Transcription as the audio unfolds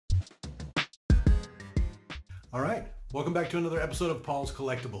All right, welcome back to another episode of Paul's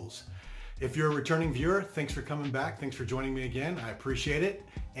Collectibles. If you're a returning viewer, thanks for coming back. Thanks for joining me again. I appreciate it.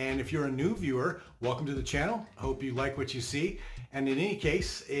 And if you're a new viewer, welcome to the channel. I hope you like what you see. And in any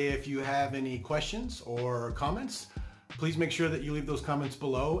case, if you have any questions or comments, please make sure that you leave those comments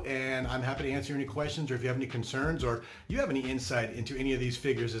below, and I'm happy to answer any questions, or if you have any concerns or you have any insight into any of these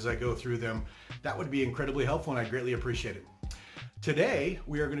figures as I go through them, that would be incredibly helpful and I greatly appreciate it. Today,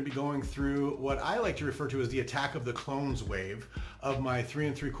 we are going to be going through what I like to refer to as the Attack of the Clones wave of my 3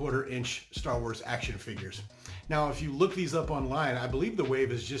 3/4 inch Star Wars action figures. Now, if you look these up online, I believe the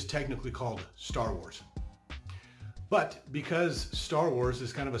wave is just technically called Star Wars. But because Star Wars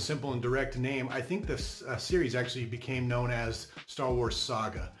is kind of a simple and direct name, I think this series actually became known as Star Wars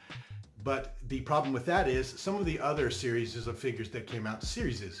Saga. But the problem with that is some of the other series of figures that came out,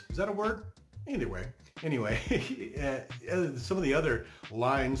 is that a word? Either way. Anyway, some of the other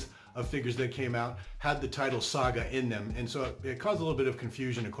lines of figures that came out had the title Saga in them, and so it caused a little bit of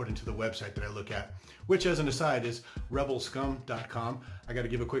confusion according to the website that I look at, which as an aside is rebelscum.com. I got to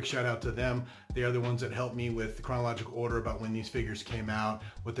give a quick shout out to them. They are the ones that helped me with the chronological order about when these figures came out,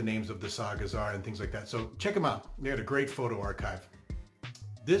 what the names of the sagas are, and things like that. So check them out. They had a great photo archive.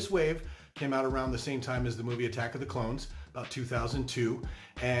 This wave came out around the same time as the movie Attack of the Clones, about 2002,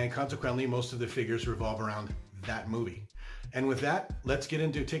 and consequently most of the figures revolve around that movie. And with that, let's get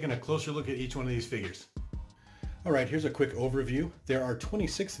into taking a closer look at each one of these figures. All right, here's a quick overview. There are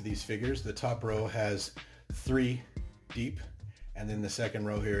 26 of these figures. The top row has 3 deep, and then the second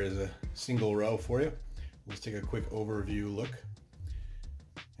row here is a single row for you. Let's take a quick overview look.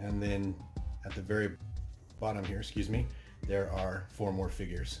 And then at the very bottom here, there are 4 more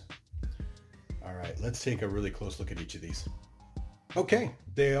figures. All right, let's take a really close look at each of these. Okay,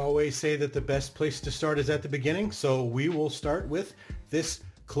 they always say that the best place to start is at the beginning, so we will start with this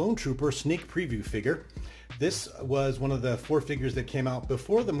Clone Trooper sneak preview figure. This was one of the 4 figures that came out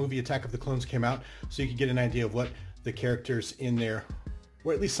before the movie Attack of the Clones came out, so you could get an idea of what the characters in there,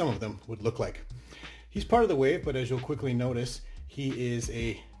 or at least some of them, would look like. He's part of the wave, but as you'll quickly notice, he is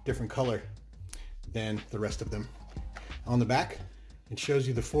a different color than the rest of them. On the back, it shows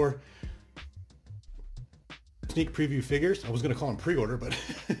you the 4 sneak preview figures. I was going to call them pre-order, but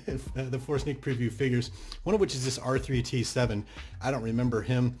the 4 sneak preview figures, one of which is this R3T7. I don't remember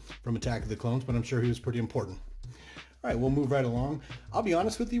him from Attack of the Clones, but I'm sure he was pretty important. All right, we'll move right along. I'll be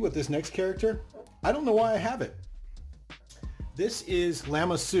honest with you with this next character. I don't know why I have it. This is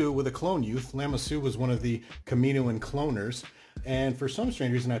Lama Su with a clone youth. Lama Su was one of the Kaminoan cloners, and for some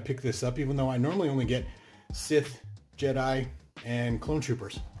strange reason I picked this up, even though I normally only get Sith, Jedi, and clone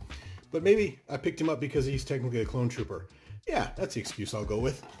troopers. But maybe I picked him up because he's technically a clone trooper. Yeah, that's the excuse I'll go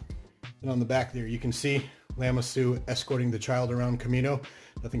with. And on the back there, you can see Lama Su escorting the child around Kamino.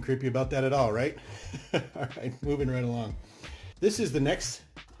 Nothing creepy about that at all, right? All right, moving right along. This is the next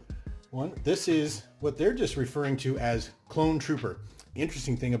one. This is what they're just referring to as clone trooper. The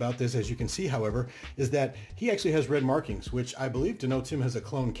interesting thing about this, as you can see, however, is that he actually has red markings, which I believe denotes him as a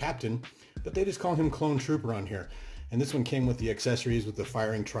clone captain, but they just call him clone trooper on here. And this one came with the accessories with the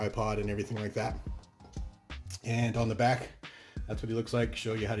firing tripod and everything like that. And on the back, that's what he looks like.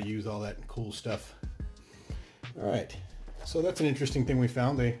 Show you how to use all that cool stuff. All right, so that's an interesting thing we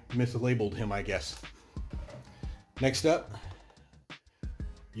found. They mislabeled him, I guess. Next up,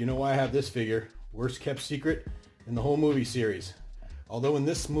 you know why I have this figure. Worst kept secret in the whole movie series. Although in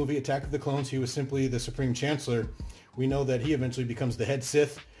this movie, Attack of the Clones, he was simply the Supreme Chancellor, we know that he eventually becomes the head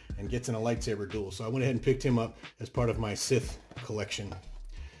Sith and gets in a lightsaber duel. So I went ahead and picked him up as part of my Sith collection.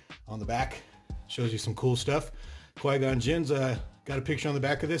 On the back, shows you some cool stuff. Qui-Gon Jinn's got a picture on the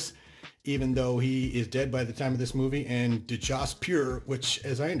back of this, even though he is dead by the time of this movie. And Dejas Pure, which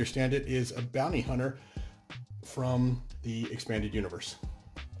as I understand it, is a bounty hunter from the expanded universe.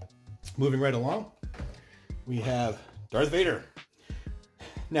 Moving right along, we have Darth Vader.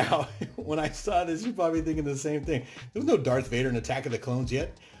 Now, when I saw this, you're probably thinking the same thing. There was no Darth Vader in Attack of the Clones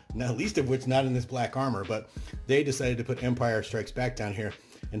yet. Now, least of which not in this black armor, but they decided to put Empire Strikes Back down here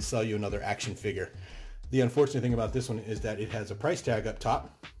and sell you another action figure. The unfortunate thing about this one is that it has a price tag up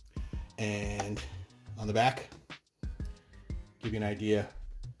top, and on the back, give you an idea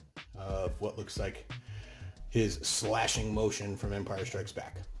of what looks like his slashing motion from Empire Strikes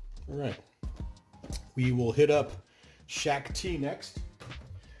Back. All right, we will hit up Shaq T next.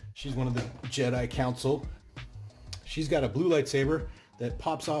 She's one of the Jedi Council. She's got a blue lightsaber that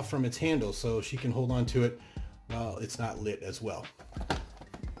pops off from its handle, so she can hold on to it while it's not lit as well.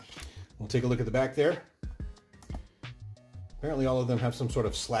 We'll take a look at the back there. Apparently all of them have some sort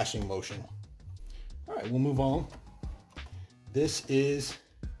of slashing motion. All right, we'll move on. This is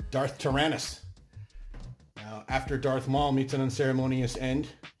Darth Tyrannus. Now, after Darth Maul meets an unceremonious end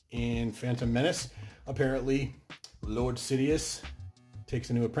in Phantom Menace, apparently Lord Sidious takes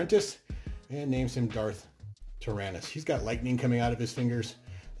a new apprentice and names him Darth Tyrannus. He's got lightning coming out of his fingers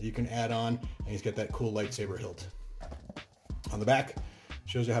that you can add on, and he's got that cool lightsaber hilt. On the back,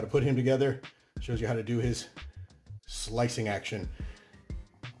 shows you how to put him together, shows you how to do his slicing action.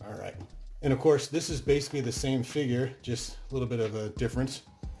 All right. And of course, this is basically the same figure, just a little bit of a difference.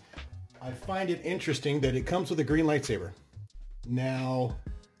 I find it interesting that it comes with a green lightsaber. Now,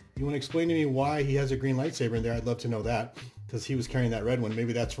 you want to explain to me why he has a green lightsaber in there? I'd love to know that, because he was carrying that red one.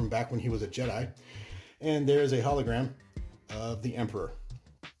 Maybe that's from back when he was a Jedi. And there's a hologram of the Emperor.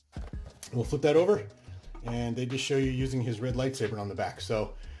 We'll flip that over, and they just show you using his red lightsaber on the back.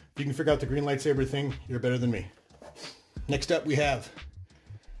 So if you can figure out the green lightsaber thing, you're better than me. Next up, we have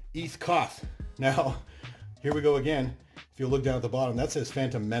Eth Koth. Now, here we go again. If you look down at the bottom, that says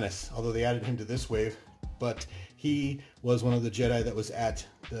Phantom Menace, although they added him to this wave. But he was one of the Jedi that was at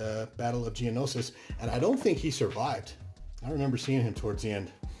the Battle of Geonosis, and I don't think he survived. I remember seeing him towards the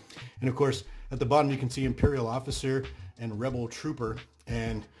end. And of course, at the bottom you can see Imperial Officer and Rebel Trooper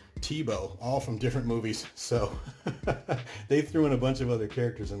and Tebow, all from different movies. So they threw in a bunch of other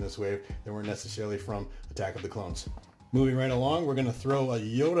characters in this wave that weren't necessarily from Attack of the Clones. Moving right along, we're going to throw a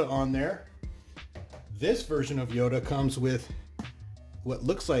Yoda on there. This version of Yoda comes with what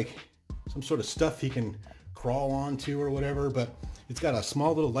looks like some sort of stuff he can crawl onto or whatever, but it's got a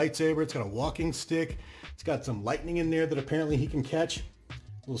small little lightsaber, it's got a walking stick, it's got some lightning in there that apparently he can catch, a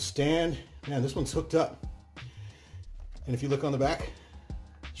little stand. Man, this one's hooked up. And if you look on the back,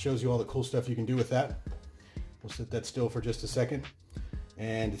 it shows you all the cool stuff you can do with that. We'll sit that still for just a second.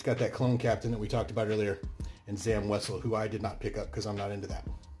 And it's got that clone captain that we talked about earlier, and Zam Wessel, who I did not pick up because I'm not into that.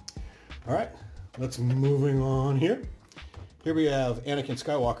 All right, let's moving on here. Here we have Anakin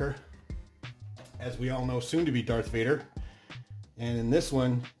Skywalker, as we all know, soon to be Darth Vader. And in this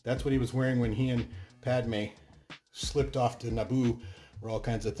one, that's what he was wearing when he and Padme slipped off to Naboo, where all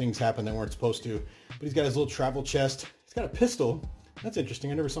kinds of things happened that weren't supposed to. But he's got his little travel chest. He's got a pistol. That's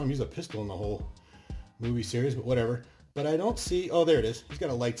interesting. I never saw him use a pistol in the whole movie series, but whatever. But I don't see... Oh, there it is. He's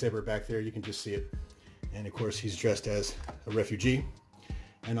got a lightsaber back there. You can just see it. And of course, he's dressed as a refugee.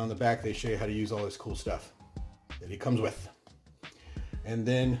 And on the back, they show you how to use all this cool stuff that he comes with. And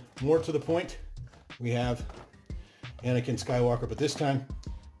then, more to the point, we have Anakin Skywalker, but this time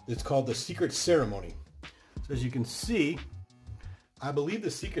it's called the Secret Ceremony. So as you can see, I believe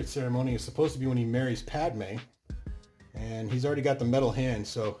the Secret Ceremony is supposed to be when he marries Padme, and he's already got the metal hand,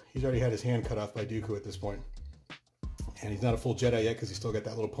 so he's already had his hand cut off by Dooku at this point. And he's not a full Jedi yet because he's still got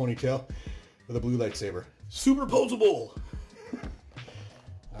that little ponytail with a blue lightsaber. Superposable!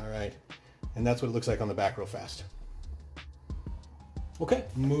 All right, and that's what it looks like on the back real fast. Okay,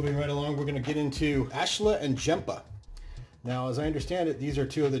 moving right along, we're going to get into Ashla and Jempa. Now, as I understand it, these are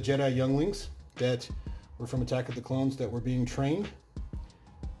two of the Jedi younglings that were from Attack of the Clones that were being trained.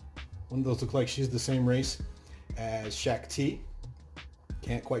 One of those look like she's the same race as Shaq T.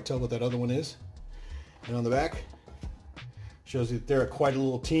 Can't quite tell what that other one is. And on the back, shows you that they're quite a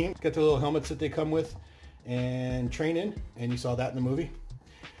little team. Got the little helmets that they come with and train in, and you saw that in the movie.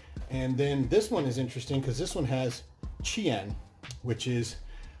 And then this one is interesting because this one has Chian, which is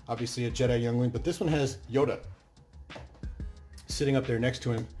obviously a Jedi youngling, but this one has Yoda sitting up there next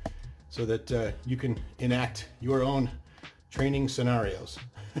to him so that you can enact your own training scenarios.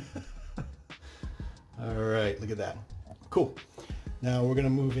 All right, look at that. Cool. Now we're going to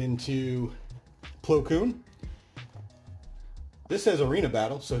move into Plo Koon. This says arena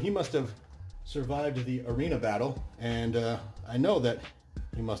battle, so he must have survived the arena battle, and I know that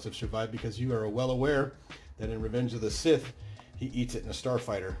he must have survived because you are well aware that in Revenge of the Sith, he eats it in a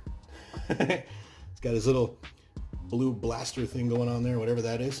starfighter. He's got his little blue blaster thing going on there, whatever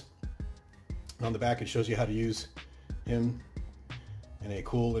that is. And on the back, it shows you how to use him in a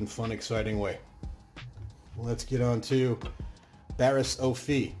cool and fun, exciting way. Let's get on to Barriss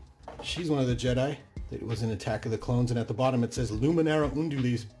Offee. She's one of the Jedi that was in Attack of the Clones, and at the bottom it says Luminara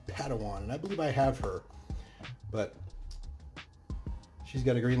Unduli's Padawan, and I believe I have her. But she's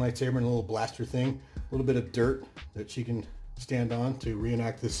got a green lightsaber and a little blaster thing, a little bit of dirt that she can stand on to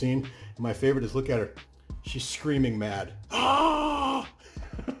reenact this scene. And my favorite is, look at her. She's screaming mad. Ah!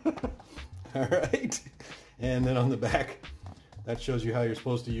 All right. And then on the back, that shows you how you're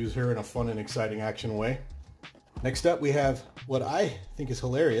supposed to use her in a fun and exciting action way. Next up, we have what I think is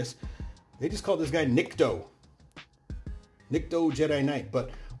hilarious. They just called this guy Nikto. Nikto Jedi Knight.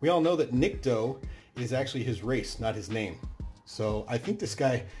 But we all know that Nikto is actually his race, not his name. So I think this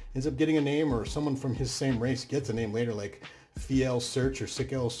guy ends up getting a name, or someone from his same race gets a name later, like Fiel Search or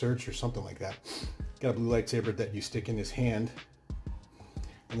Sikel Search or something like that. got a blue lightsaber that you stick in his hand.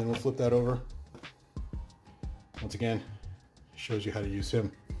 And then we'll flip that over. Once again, shows you how to use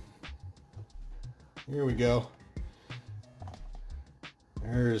him. Here we go.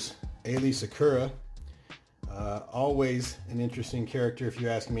 There's Ailey Sakura. Always an interesting character if you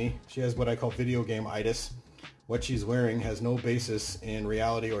ask me. She has what I call video game itis. What she's wearing has no basis in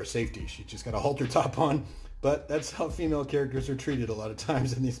reality or safety. She just got a halter top on, but that's how female characters are treated a lot of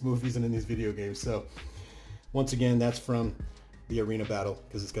times in these movies and in these video games. So once again, that's from the arena battle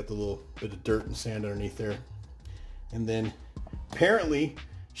because it's got the little bit of dirt and sand underneath there. And then apparently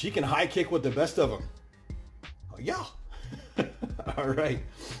she can high kick with the best of them. Oh, yeah. All right,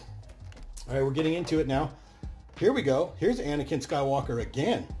 we're getting into it now. Here we go. Here's Anakin Skywalker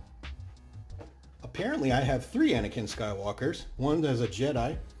again. Apparently I have 3 Anakin Skywalkers. One as a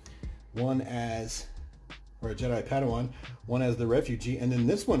Jedi, one as, or a Jedi Padawan, one as the refugee, and then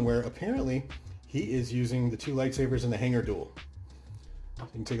this one where apparently he is using the 2 lightsabers in the hangar duel. So you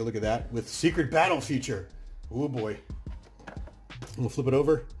can take a look at that with secret battle feature. Oh boy. We'll flip it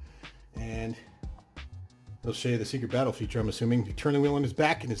over and they'll show you the secret battle feature, I'm assuming. You turn the wheel on his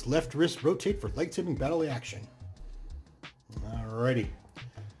back and his left wrist rotate for lightsaber battle action. Alrighty.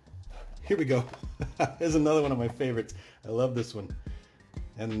 Here we go. Here's another one of my favorites. I love this one.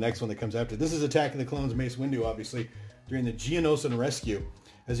 And the next one that comes after. This is Attack of the Clones Mace Windu, obviously, during the Geonosis rescue.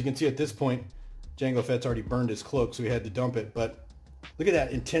 As you can see at this point, Jango Fett's already burned his cloak, so he had to dump it. But look at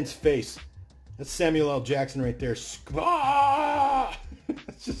that intense face. That's Samuel L. Jackson right there. It's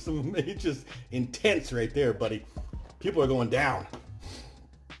just intense right there, buddy. People are going down.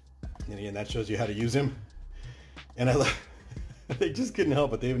 And again, that shows you how to use him. And I love, they just couldn't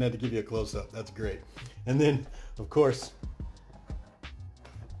help it. They even had to give you a close-up. That's great. And then, of course,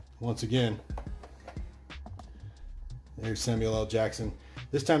 once again, there's Samuel L. Jackson.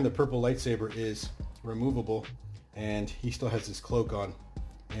 This time the purple lightsaber is removable, and he still has his cloak on.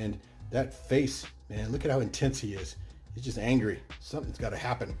 And that face, man, look at how intense he is. He's just angry. Something's got to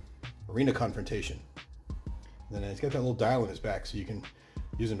happen. Arena confrontation. And then he's got that little dial in his back so you can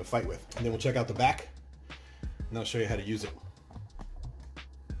use him to fight with. And then we'll check out the back, and I'll show you how to use it.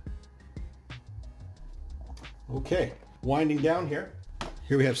 Okay, winding down here.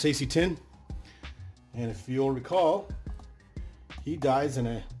 Here we have Saesee Tiin. And if you'll recall, he dies in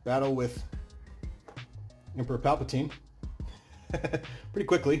a battle with Emperor Palpatine. Pretty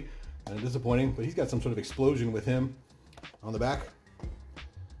quickly. Disappointing, but he's got some sort of explosion with him on the back.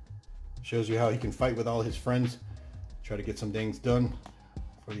 Shows you how he can fight with all his friends. Try to get some things done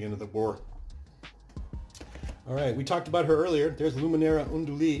for the end of the war. Alright, we talked about her earlier. There's Luminara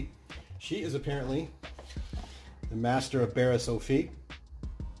Unduli. She is apparently the master of Barra Sophie.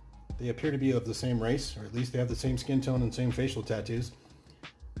 They appear to be of the same race, or at least they have the same skin tone and same facial tattoos.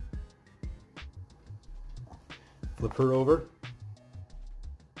 Flip her over.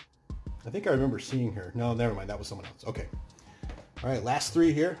 I think I remember seeing her. No, never mind. That was someone else. Okay. All right, last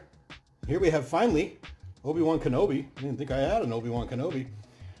 3 here. Here we have finally Obi-Wan Kenobi. I didn't think I had an Obi-Wan Kenobi.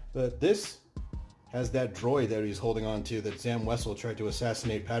 But this has that droid that he's holding on to that Zam Wesell tried to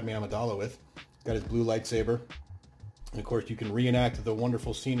assassinate Padme Amidala with. Got his blue lightsaber. And of course, you can reenact the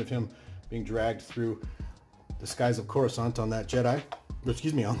wonderful scene of him being dragged through the skies of Coruscant on that Jedi.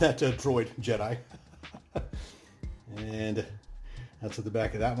 Excuse me, on that droid Jedi. And that's what the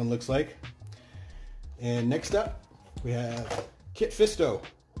back of that one looks like. And next up, we have Kit Fisto.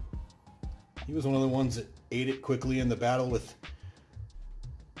 He was one of the ones that ate it quickly in the battle with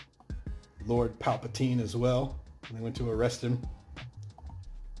Lord Palpatine as well. And they went to arrest him.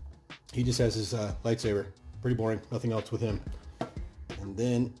 He just has his lightsaber. Pretty boring. Nothing else with him. And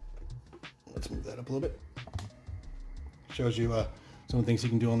then, let's move that up a little bit. Shows you some of the things you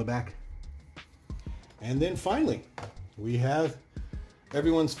can do on the back. And then finally, we have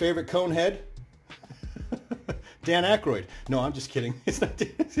everyone's favorite conehead, Dan Aykroyd. No, I'm just kidding. It's not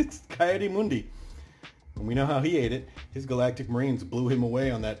Dan, it's Coyote Mundi. And we know how he ate it. His galactic marines blew him away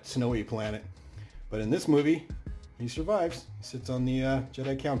on that snowy planet. But in this movie, he survives. He sits on the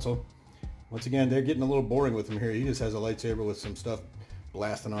Jedi Council. Once again, they're getting a little boring with him here. He just has a lightsaber with some stuff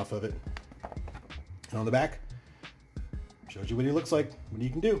blasting off of it. And on the back, shows you what he looks like, what he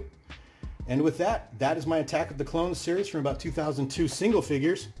can do. And with that, that is my Attack of the Clones series from about 2002 single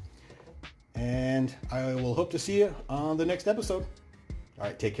figures. And I will hope to see you on the next episode. All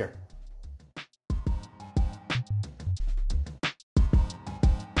right, take care.